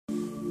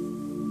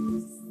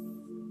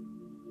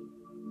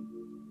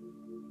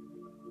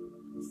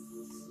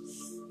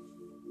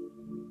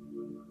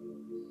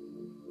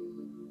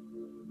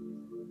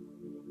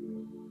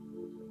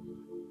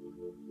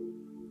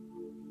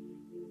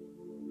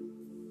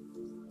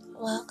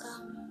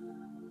Welcome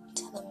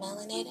to the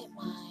Melanated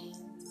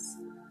Minds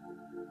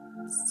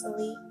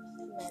Sleep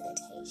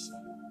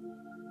Meditation.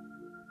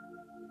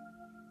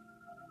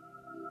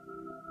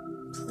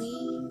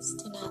 Please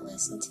do not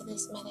listen to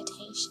this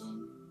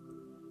meditation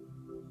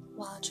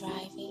while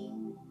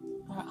driving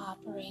or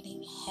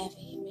operating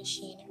heavy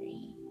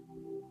machinery.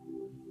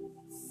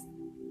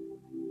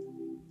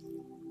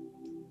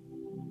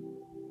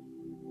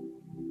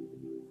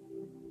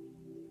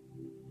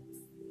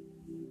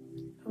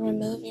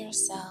 Remove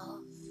yourself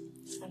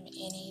from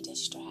any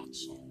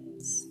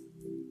distractions.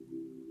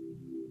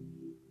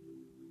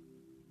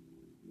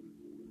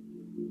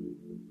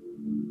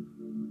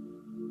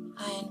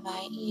 I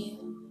invite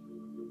you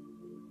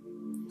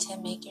to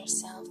make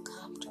yourself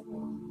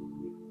comfortable.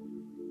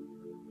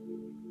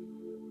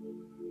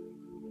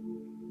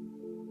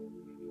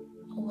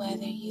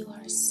 Whether you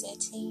are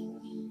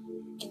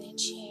sitting in a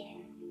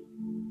chair,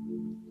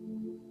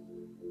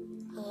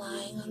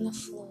 lying on the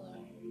floor,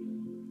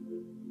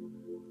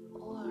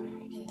 or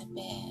in the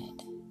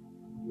bed,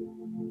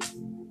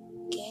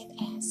 get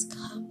as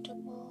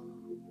comfortable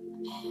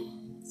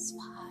as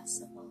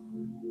possible.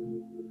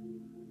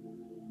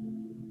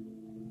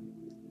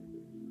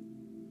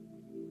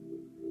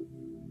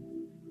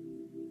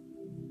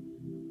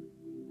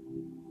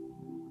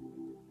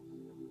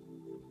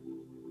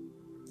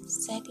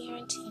 Set your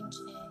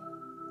intention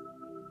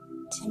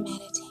to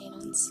meditate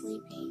on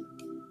sleeping.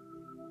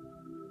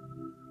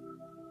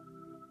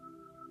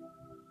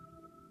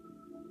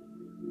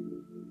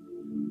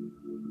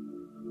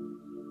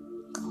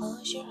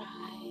 Close your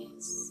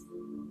eyes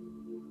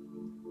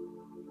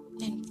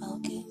and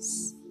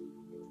focus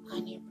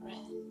on your breath.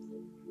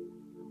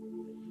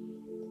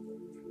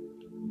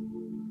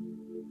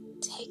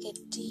 Take a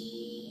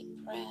deep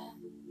breath.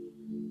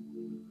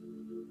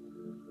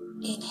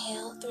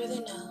 Inhale through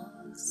the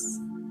nose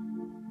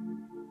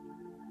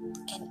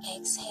and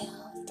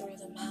exhale through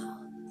the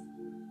mouth.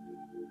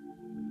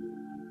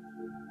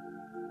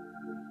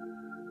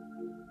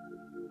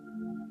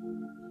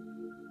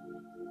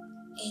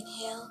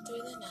 Inhale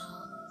through the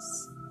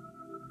nose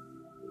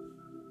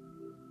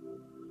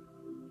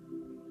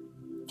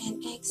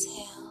and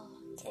exhale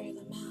through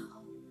the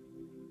mouth.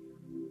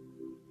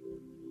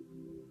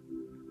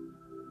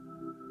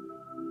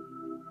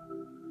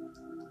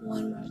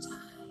 One more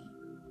time.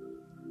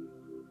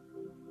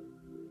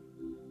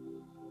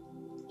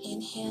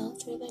 Inhale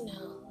through the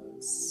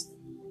nose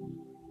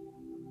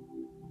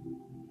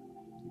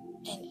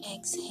and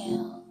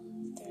exhale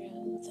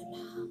through the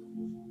mouth.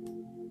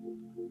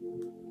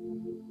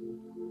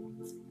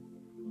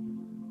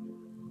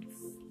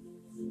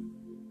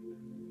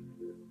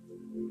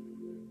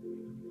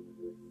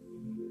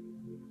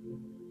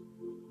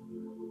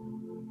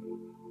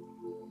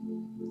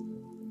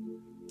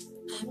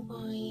 I'm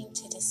going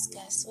to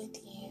discuss with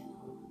you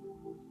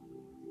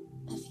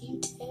a few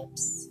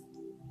tips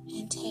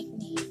and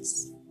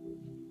techniques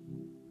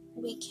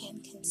we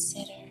can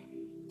consider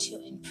to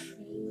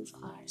improve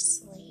our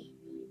sleep.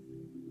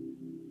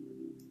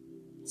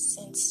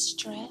 Since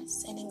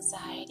stress and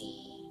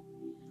anxiety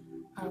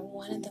are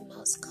one of the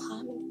most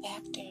common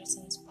factors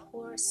in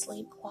poor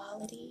sleep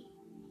quality,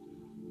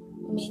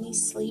 many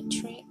sleep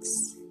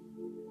tricks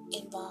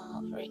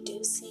involve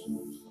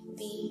reducing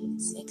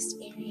these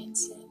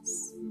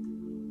experiences.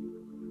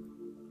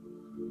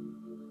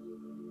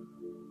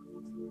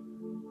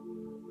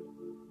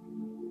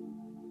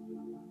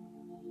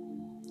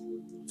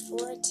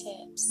 Four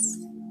tips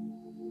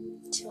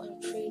to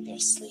improve your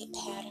sleep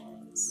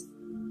patterns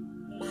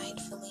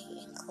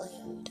mindfully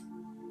include: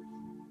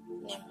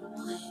 number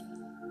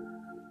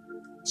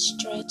 1,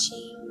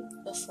 stretching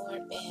before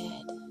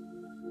bed.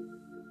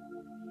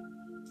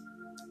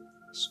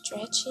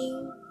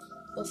 Stretching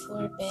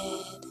before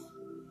bed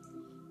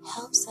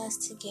helps us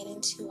to get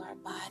into our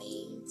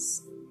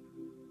bodies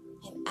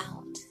and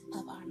out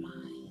of our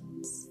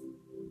minds.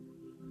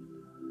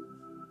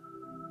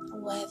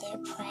 Whether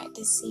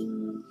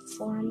practicing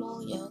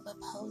formal yoga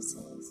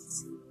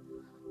poses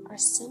or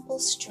simple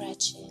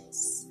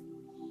stretches,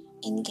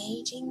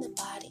 engaging the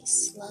body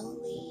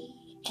slowly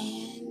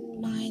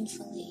and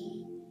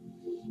mindfully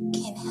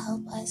can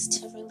help us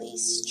to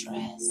release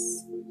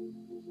stress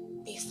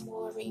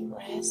before we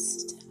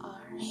rest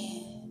our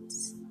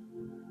heads.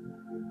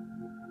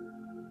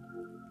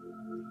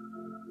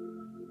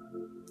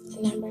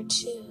 Number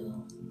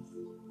 2,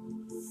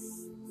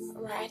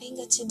 writing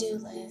a to-do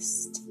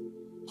list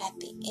at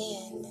the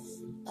end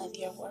of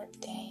your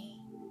workday.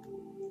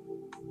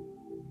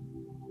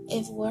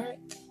 If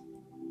work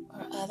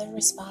or other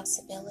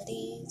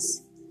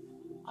responsibilities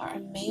are a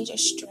major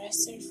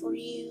stressor for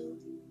you,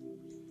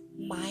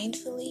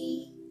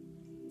 mindfully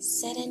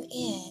set an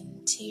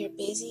end to your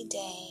busy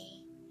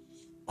day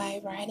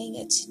by writing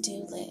a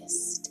to-do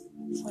list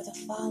for the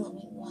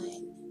following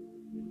one.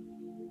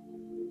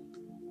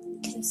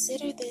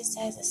 Consider this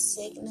as a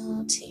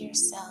signal to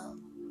yourself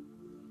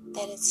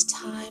that it's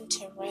time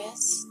to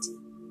rest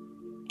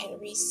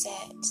and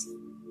reset.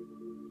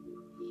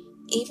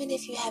 Even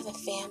if you have a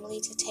family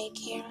to take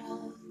care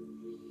of,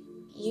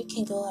 You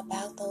can go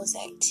about those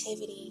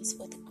activities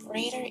with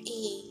greater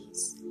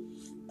ease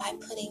by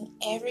putting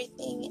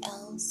everything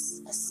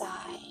else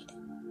aside.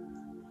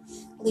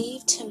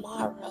 Leave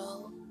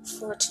tomorrow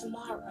for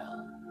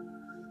tomorrow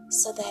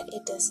so that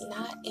it does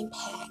not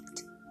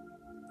impact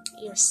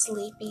your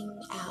sleeping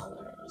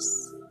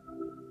hours.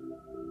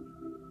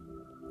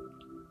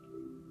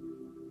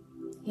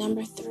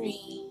 Number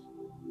 3,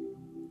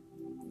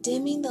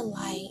 dimming the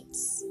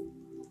lights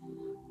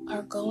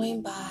or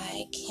going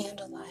by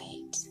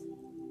candlelight.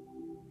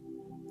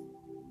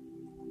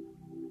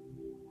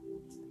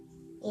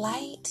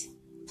 Light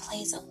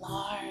plays a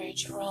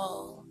large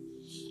role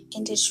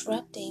in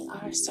disrupting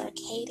our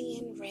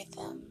circadian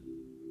rhythm.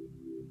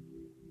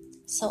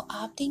 So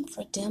opting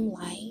for dim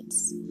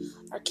lights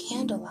or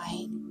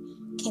candlelight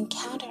can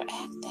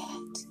counteract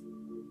that.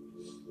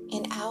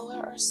 An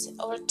hour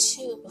or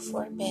two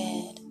before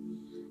bed,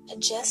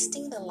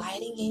 adjusting the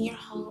lighting in your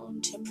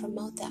home to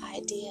promote the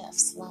idea of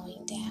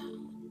slowing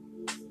down.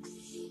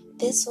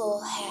 This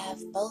will have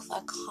both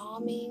a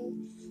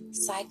calming,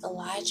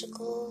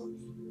 psychological,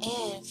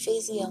 and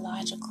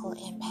physiological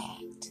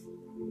impact.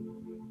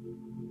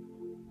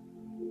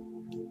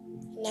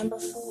 Number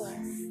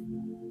 4,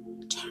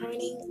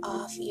 turning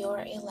off your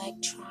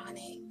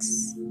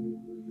electronics.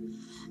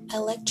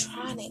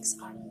 Electronics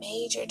are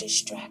major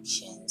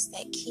distractions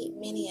that keep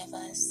many of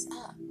us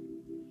up.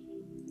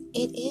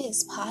 It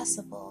is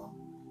possible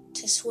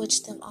to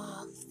switch them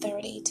off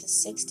 30 to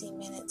 60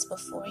 minutes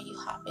before you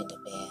hop into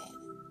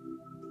bed.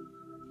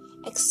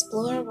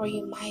 Explore where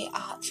you might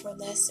opt for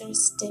lesser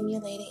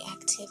stimulating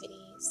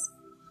activities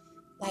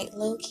like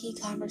low-key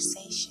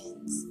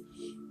conversations,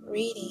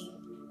 reading,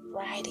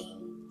 writing,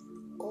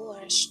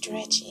 or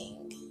stretching.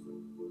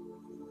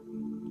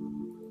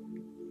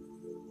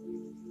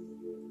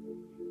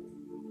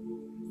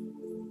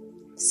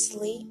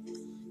 Sleep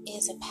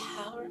is a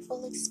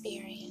powerful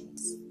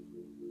experience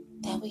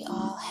that we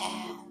all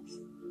have,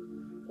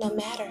 no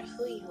matter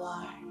who you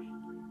are.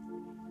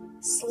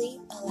 Sleep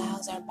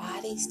allows our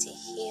bodies to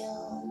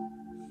heal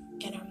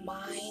and our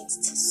minds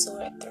to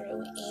sort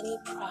through any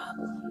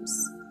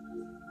problems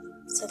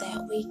so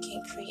that we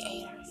can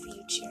create our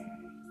future.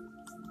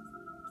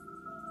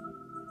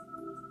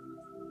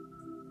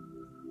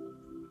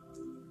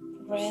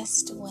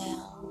 Rest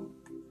well,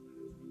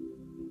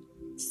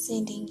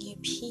 sending you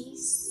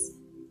peace,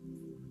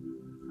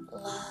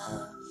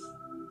 love,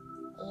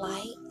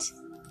 light,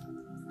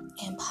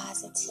 and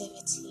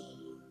positivity.